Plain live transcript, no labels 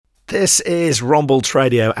This is Romboldt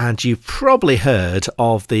Radio, and you've probably heard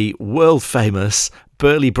of the world-famous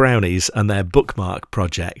Burley Brownies and their Bookmark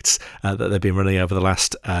projects that they've been running over the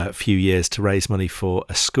last few years to raise money for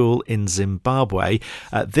a school in Zimbabwe.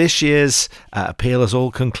 This year's appeal has all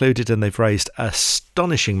concluded and they've raised an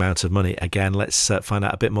astonishing amount of money. Again, let's find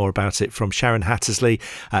out a bit more about it from Sharon Hattersley,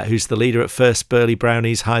 who's the leader at First Burley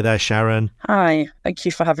Brownies. Hi there, Sharon. Hi, thank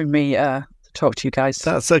you for having me talk to you guys.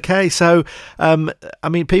 That's okay. So,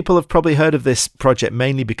 people have probably heard of this project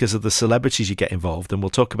mainly because of the celebrities you get involved, and we'll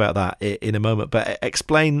talk about that in a moment. But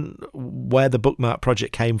explain where the Bookmark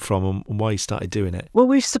project came from and why you started doing it. Well,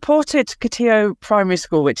 we've supported Katio Primary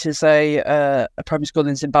School, which is a primary school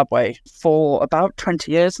in Zimbabwe, for about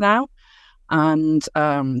 20 years now. And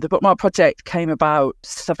the Bookmark project came about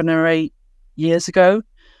 7 or 8 years ago.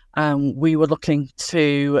 We were looking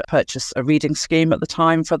to purchase a reading scheme at the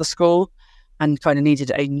time for the school, and kind of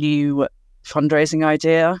needed a new fundraising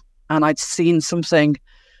idea. And I'd seen something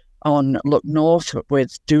on Look North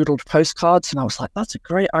with doodled postcards, and I was like, that's a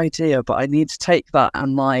great idea, but I need to take that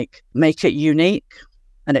and make it unique.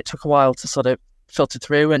 And it took a while to sort of filter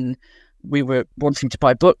through, and we were wanting to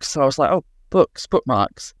buy books. So I was like, oh, books,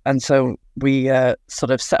 bookmarks. And so we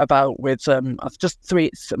sort of set about with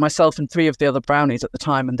myself and 3 of the other Brownies at the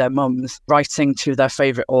time and their mums, writing to their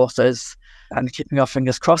favourite authors and keeping our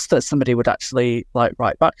fingers crossed that somebody would actually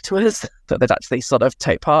write back to us, that they'd actually sort of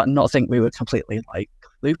take part and not think we were completely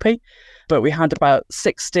loopy. But we had about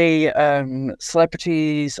 60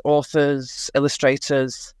 celebrities, authors,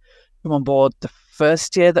 illustrators come on board the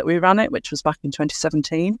first year that we ran it, which was back in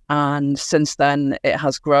 2017. And since then, it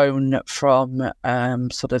has grown from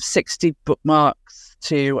sort of 60 bookmarks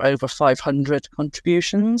to over 500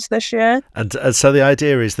 contributions this year. And so the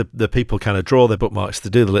idea is that the people kind of draw their bookmarks, to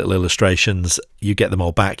do the little illustrations, you get them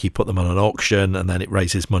all back, you put them on an auction, and then it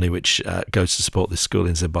raises money which goes to support this school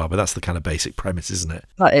in Zimbabwe. That's the kind of basic premise, isn't it?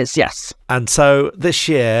 That is, yes. And so this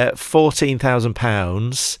year,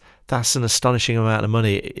 £14,000. That's an astonishing amount of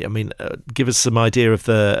money. I mean, give us some idea of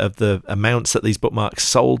the amounts that these bookmarks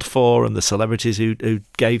sold for and the celebrities who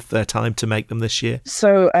gave their time to make them this year.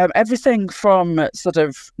 So everything from sort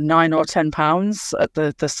of £9 or £10 at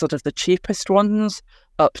the sort of the cheapest ones,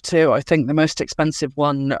 up to, I think the most expensive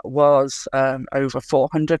one was over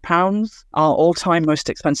 £400. Our all-time most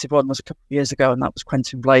expensive one was a couple of years ago, and that was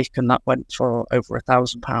Quentin Blake, and that went for over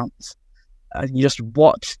 £1,000. And you just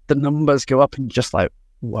watch the numbers go up, and you're just like,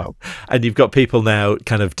 wow. And you've got people now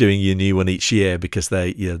kind of doing your new one each year because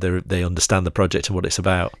they understand the project and what it's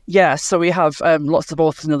about. Yeah, so we have lots of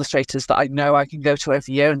authors and illustrators that I know I can go to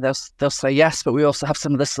every year, and they'll say yes. But we also have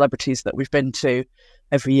some of the celebrities that we've been to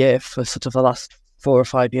every year for sort of the last 4 or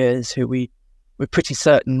 5 years, who we're pretty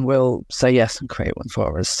certain will say yes and create one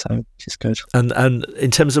for us, so which is good. And in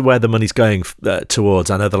terms of where the money's going towards,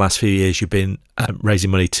 I know the last few years you've been raising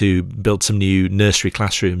money to build some new nursery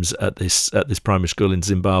classrooms at this primary school in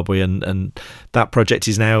Zimbabwe, and that project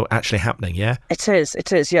is now actually happening, yeah? It is,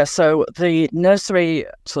 yeah. So the nursery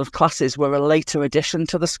sort of classes were a later addition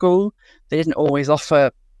to the school. They didn't always offer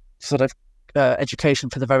sort of education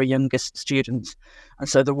for the very youngest students, and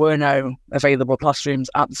so there were no available classrooms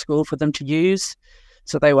at the school for them to use,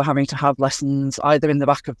 so they were having to have lessons either in the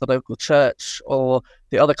back of the local church, or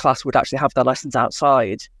the other class would actually have their lessons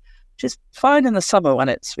outside, which is fine in the summer when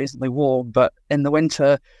it's reasonably warm, but in the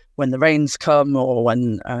winter when the rains come, or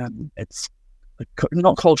when it's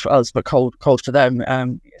not cold for us but cold for them,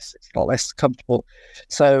 it's a lot less comfortable.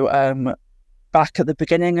 So back at the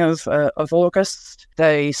beginning of August,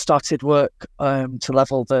 they started work to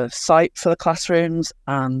level the site for the classrooms,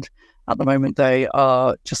 and at the moment they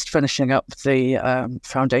are just finishing up the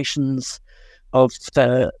foundations of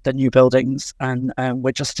the new buildings, and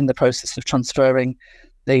we're just in the process of transferring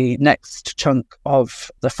the next chunk of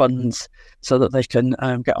the funds so that they can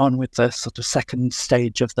get on with the sort of second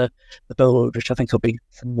stage of the build, which I think will be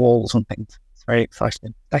some walls and things. Very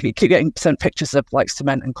exciting. I keep getting sent pictures of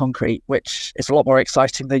cement and concrete, which is a lot more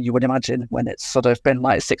exciting than you would imagine when it's sort of been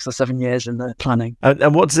 6 or 7 years in the planning.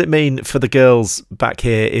 And what does it mean for the girls back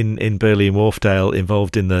here in Burley and Wharfdale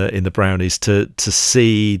involved in the Brownies to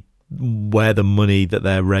see where the money that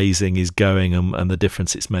they're raising is going and the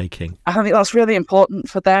difference it's making? I think that's really important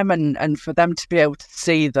for them, and for them to be able to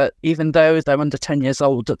see that even though they're under 10 years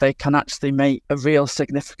old, that they can actually make a real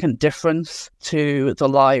significant difference to the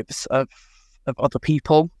lives of other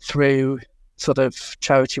people through sort of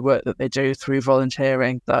charity work that they do, through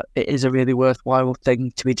volunteering, that it is a really worthwhile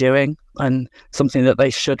thing to be doing, and something that they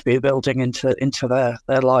should be building into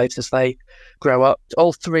their lives as they grow up.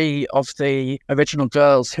 All 3 of the original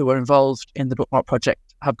girls who were involved in the Bookmark project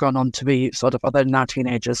have gone on to be they're now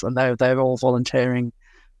teenagers, and they're all volunteering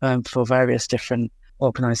for various different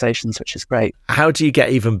organisations, which is great. How do you get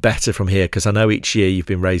even better from here? Because I know each year you've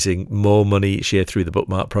been raising more money each year through the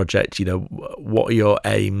Bookmark project. What are your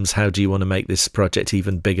aims? How do you want to make this project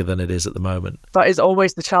even bigger than it is at the moment? That is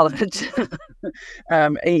always the challenge.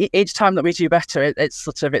 Each time that we do better, it's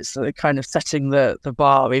kind of setting the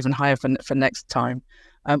bar even higher for next time.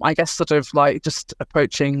 I guess sort of like just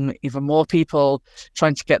approaching even more people,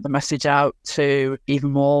 trying to get the message out to even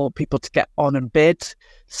more people to get on and bid.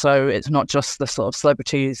 So it's not just the sort of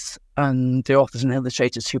celebrities and the authors and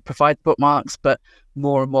illustrators who provide bookmarks, but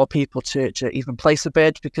more and more people to even place a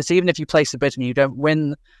bid. Because even if you place a bid and you don't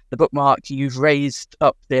win the bookmark, you've raised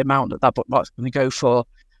up the amount that bookmark's going to go for.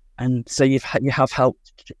 And so you have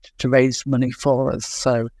helped to raise money for us.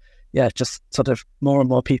 So yeah, just sort of more and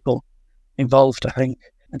more people involved, I think,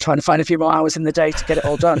 and trying to find a few more hours in the day to get it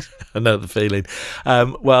all done. I know the feeling.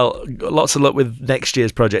 Well, lots of luck with next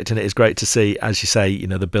year's project, and it is great to see, as you say,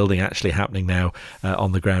 the building actually happening now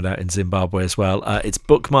on the ground out in Zimbabwe as well. It's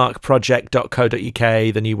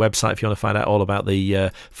bookmarkproject.co.uk, the new website if you want to find out all about the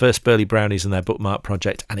first Burley Brownies and their Bookmark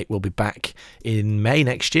project, and it will be back in May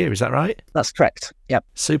next year. Is that right? That's correct. Yep.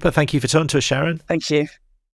 Super. Thank you for talking to us, Sharon. Thank you.